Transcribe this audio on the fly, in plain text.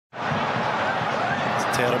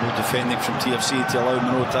terrible defending from TFC to allow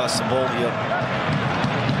Manotas the ball here.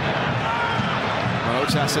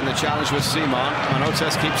 Manotas in the challenge with Simon.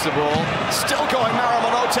 Manotas keeps the ball. Still going, Mauro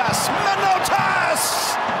Manotas. Manotas!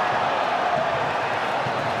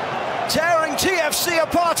 Tearing TFC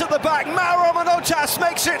apart at the back. Mauro Manotas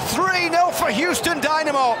makes it 3-0 for Houston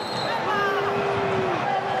Dynamo.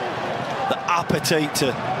 The appetite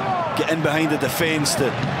to get in behind the defence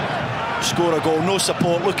to score a goal. No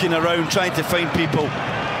support, looking around, trying to find people,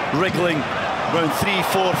 wriggling around 3,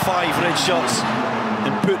 4, 5 red shirts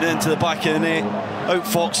and putting it into the back of the net,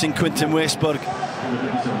 outfoxing Quinton Westberg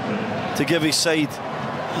to give his side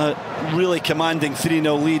a really commanding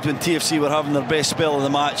 3-0 lead when TFC were having their best spell of the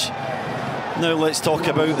match. Now let's talk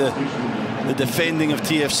about the defending of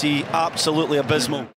TFC. Absolutely abysmal.